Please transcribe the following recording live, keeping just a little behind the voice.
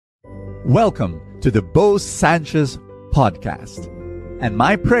Welcome to the Bo Sanchez podcast. And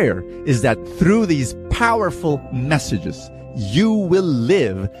my prayer is that through these powerful messages, you will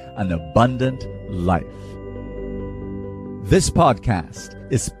live an abundant life. This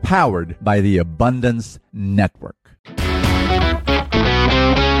podcast is powered by the Abundance Network.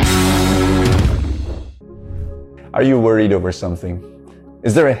 Are you worried over something?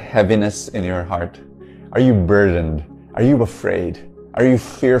 Is there a heaviness in your heart? Are you burdened? Are you afraid? Are you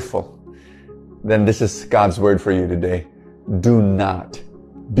fearful? Then this is God's word for you today. Do not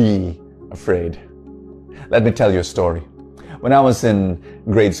be afraid. Let me tell you a story. When I was in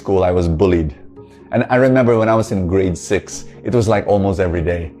grade school, I was bullied. And I remember when I was in grade 6, it was like almost every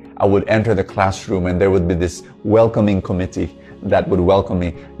day. I would enter the classroom and there would be this welcoming committee that would welcome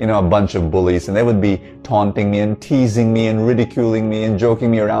me, a bunch of bullies, and they would be taunting me and teasing me and ridiculing me and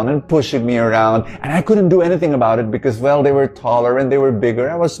joking me around and pushing me around. And I couldn't do anything about it because, they were taller and they were bigger.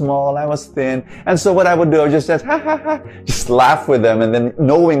 I was small, I was thin. And so what I would do, I would just say, ha ha ha, just laugh with them. And then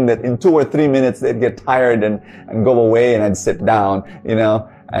knowing that in 2 or 3 minutes they'd get tired and go away and I'd sit down,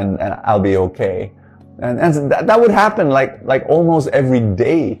 and I'll be okay. And that would happen like almost every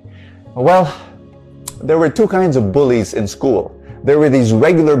day. Well, there were 2 kinds of bullies in school. There were these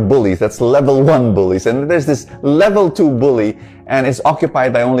regular bullies, that's level 1 bullies. And there's this level 2 bully, and it's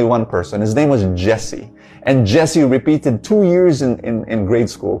occupied by only one person. His name was Jesse. And Jesse repeated 2 years in grade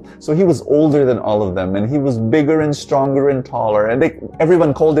school. So he was older than all of them, and he was bigger and stronger and taller. And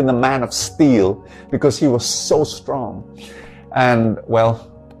everyone called him the man of steel because he was so strong. And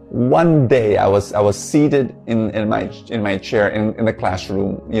one day I was seated in my chair in the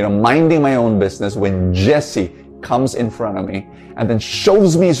classroom, minding my own business, when Jesse comes in front of me and then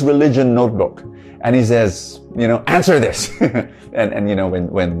shows me his religion notebook, and he says, answer this.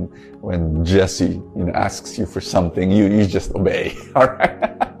 and when Jesse asks you for something, you just obey. All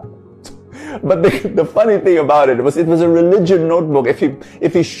right. But the funny thing about it was a religion notebook.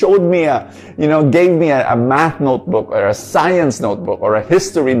 If he showed me gave me a math notebook or a science notebook or a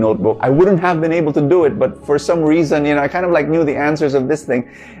history notebook, I wouldn't have been able to do it. But for some reason, I kind of knew the answers of this thing.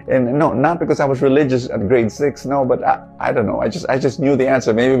 And no, not because I was religious at grade 6. No, but I don't know. I just knew the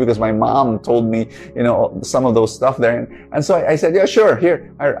answer. Maybe because my mom told me, some of those stuff there. And so I said, yeah, sure.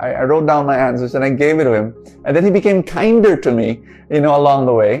 Here, I wrote down my answers and I gave it to him. And then he became kinder to me, along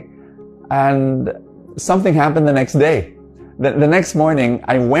the way. And something happened the next day. The next morning,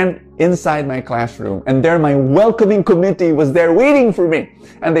 I went inside my classroom, and there my welcoming committee was there waiting for me.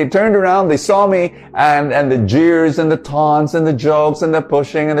 And they turned around, they saw me, and the jeers and the taunts and the jokes and the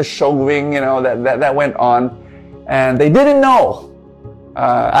pushing and the shoving, that went on. And they didn't know.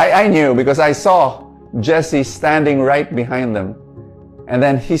 I knew because I saw Jesse standing right behind them. And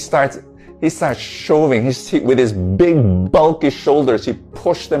then he starts shoving with his big, bulky shoulders. He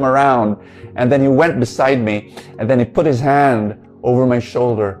pushed them around, and then he went beside me, and then he put his hand over my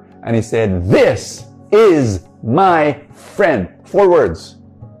shoulder, and he said, "This is my friend." 4 words.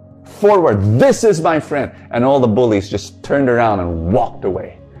 4 words. "This is my friend." And all the bullies just turned around and walked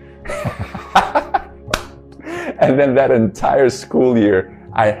away. And then that entire school year,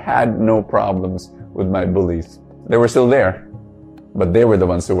 I had no problems with my bullies. They were still there, but they were the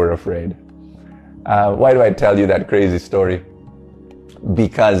ones who were afraid. Why do I tell you that crazy story?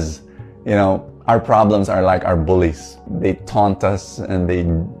 Because, our problems are like our bullies. They taunt us and they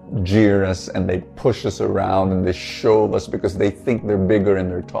jeer us and they push us around and they shove us because they think they're bigger and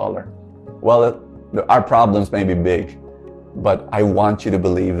they're taller. Well, our problems may be big, but I want you to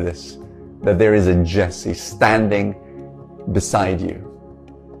believe this, that there is a Jesse standing beside you.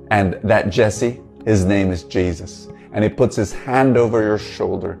 And that Jesse, his name is Jesus. And he puts his hand over your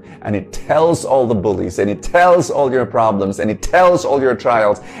shoulder, and he tells all the bullies, and he tells all your problems, and he tells all your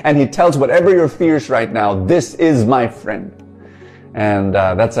trials, and he tells whatever your fears right now, "This is my friend." And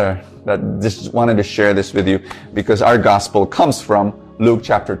just wanted to share this with you because our gospel comes from Luke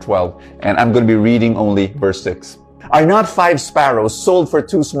chapter 12, and I'm going to be reading only verse 6. "Are not 5 sparrows sold for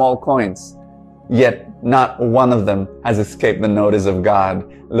 2 small coins? Yet not one of them has escaped the notice of God."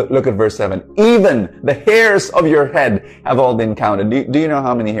 Look at verse 7. "Even the hairs of your head have all been counted." Do you know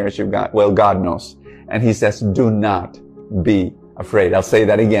how many hairs you've got? Well, God knows. And he says, "Do not be afraid." I'll say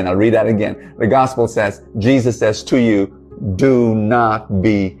that again. I'll read that again. The gospel says, Jesus says to you, "Do not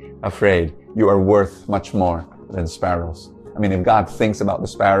be afraid. You are worth much more than sparrows." I mean, if God thinks about the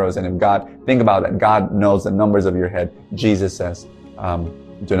sparrows, and if God knows the numbers of your head, Jesus says,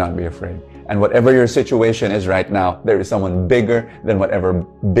 do not be afraid. And whatever your situation is right now, there is someone bigger than whatever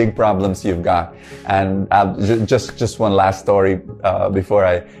big problems you've got. And just one last story before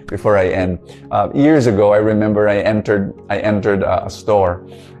I end. Years ago, I remember I entered a store,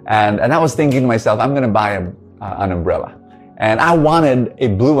 and I was thinking to myself, I'm going to buy an umbrella, and I wanted a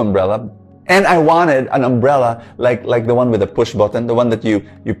blue umbrella. And I wanted an umbrella like the one with a push button, the one that you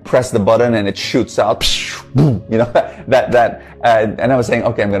press the button and it shoots out, boom, you know, and I was saying,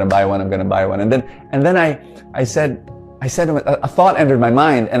 okay, I'm going to buy one. And then I said, a thought entered my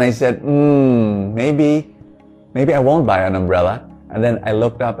mind, and I said, maybe I won't buy an umbrella. And then I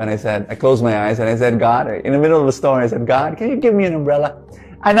looked up and I closed my eyes and I said, God, in the middle of the store, I said, God, can you give me an umbrella?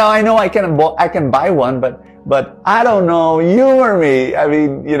 I know I can buy one, but I don't know, you or me. I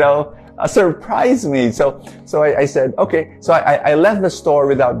mean, you know, surprise me. So I said, okay. So I left the store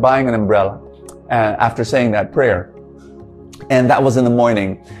without buying an umbrella after saying that prayer. And that was in the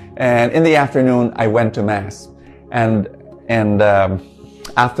morning. And in the afternoon, I went to Mass. And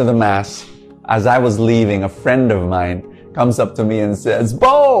after the Mass, as I was leaving, a friend of mine comes up to me and says,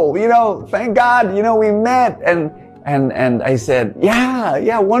 Bo, you know, thank God, you know, we met. And I said,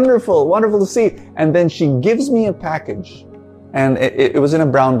 yeah, wonderful to see. And then she gives me a package. And it was in a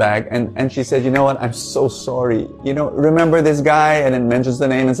brown bag, and she said, you know what, I'm so sorry. You know, remember this guy? And it mentions the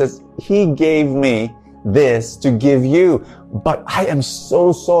name and says, he gave me this to give you. But I am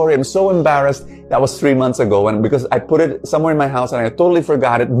so sorry. I'm so embarrassed. That was 3 months ago. And because I put it somewhere in my house and I totally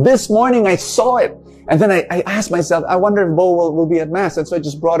forgot it. This morning I saw it. And then I asked myself, I wonder if Bo will be at Mass. And so I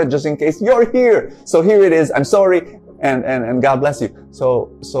just brought it just in case. You're here. So here it is. I'm sorry. And God bless you.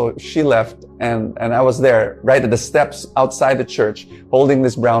 So she left, and I was there right at the steps outside the church holding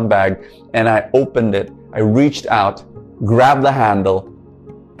this brown bag, and I opened it. I reached out, grabbed the handle,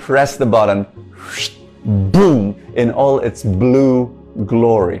 pressed the button, boom, in all its blue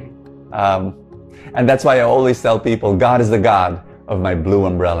glory. And that's why I always tell people, God is the God of my blue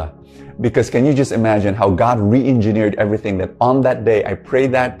umbrella. Because can you just imagine how God re-engineered everything, that on that day I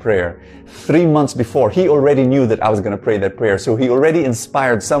prayed that prayer 3 months before. He already knew that I was going to pray that prayer. So he already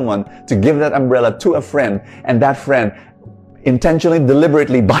inspired someone to give that umbrella to a friend. And that friend, intentionally,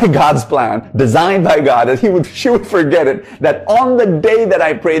 deliberately, by God's plan, designed by God, that she would forget it, that on the day that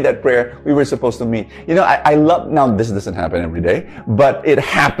I prayed that prayer, we were supposed to meet. You know, I love, now this doesn't happen every day, but it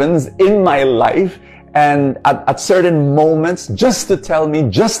happens in my life. And at certain moments, just to tell me,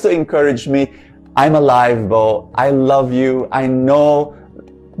 just to encourage me, I'm alive, Bo. I love you. I know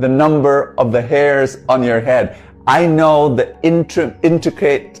the number of the hairs on your head. I know the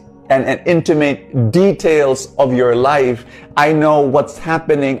intricate and intimate details of your life. I know what's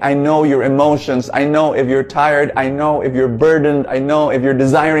happening. I know your emotions. I know if you're tired. I know if you're burdened. I know if you're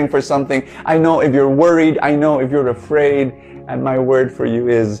desiring for something. I know if you're worried. I know if you're afraid. And my word for you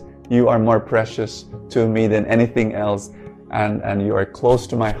is, you are more precious to me than anything else, and you are close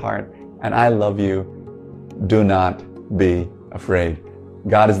to my heart, and I love you. Do not be afraid.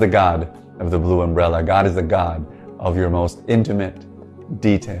 God is the God of the blue umbrella. God is the God of your most intimate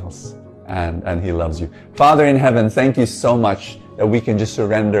details, and He loves you. Father in heaven, thank you so much that we can just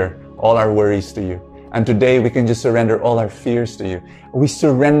surrender all our worries to you. And today we can just surrender all our fears to you. We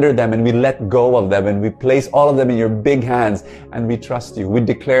surrender them and we let go of them, and we place all of them in your big hands, and we trust you. We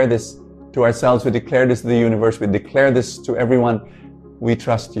declare this to ourselves. We declare this to the universe. We declare this to everyone. We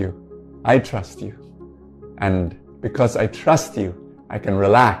trust you. I trust you. And because I trust you, I can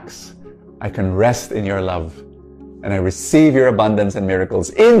relax. I can rest in your love. And I receive your abundance and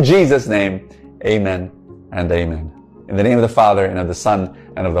miracles. In Jesus' name, amen and amen. In the name of the Father, and of the Son,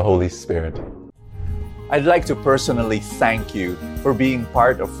 and of the Holy Spirit. I'd like to personally thank you for being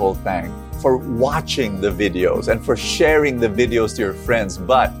part of Full Tank, for watching the videos, and for sharing the videos to your friends.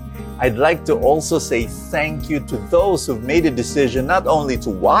 But I'd like to also say thank you to those who've made a decision not only to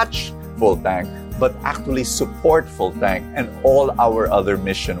watch Full Tank, but actually support Full Tank and all our other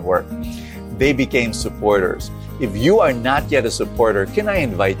mission work. They became supporters. If you are not yet a supporter, can I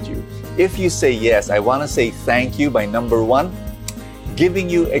invite you? If you say yes, I want to say thank you by number one, giving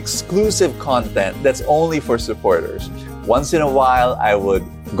you exclusive content that's only for supporters. Once in a while, I would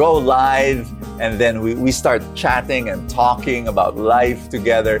go live, and then we start chatting and talking about life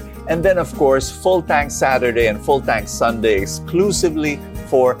together. And then, of course, Full Tank Saturday and Full Tank Sunday exclusively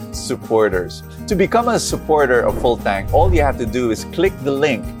for supporters. To become a supporter of Full Tank, all you have to do is click the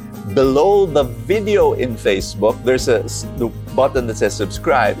link below the video in Facebook. There's the button that says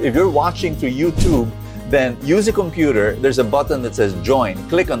subscribe. If you're watching through YouTube, then use a computer. There's a button that says join.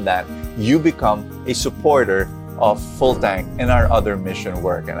 Click on that. You become a supporter of Full Tank and our other mission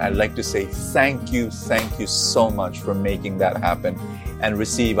work. And I'd like to say thank you so much for making that happen. and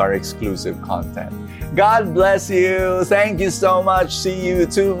receive our exclusive content. God bless you. Thank you so much. See you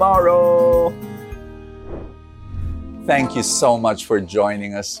tomorrow. Thank you so much for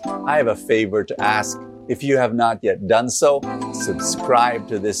joining us. I have a favor to ask. If you have not yet done so, subscribe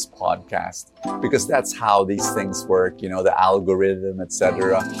to this podcast, because that's how these things work, the algorithm,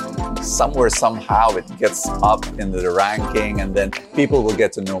 etc. Somewhere, somehow it gets up into the ranking, and then people will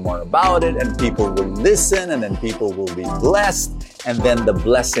get to know more about it, and people will listen, and then people will be blessed, and then the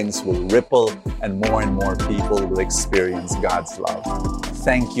blessings will ripple, and more people will experience God's love.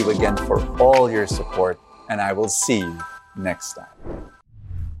 Thank you again for all your support, and I will see you next time.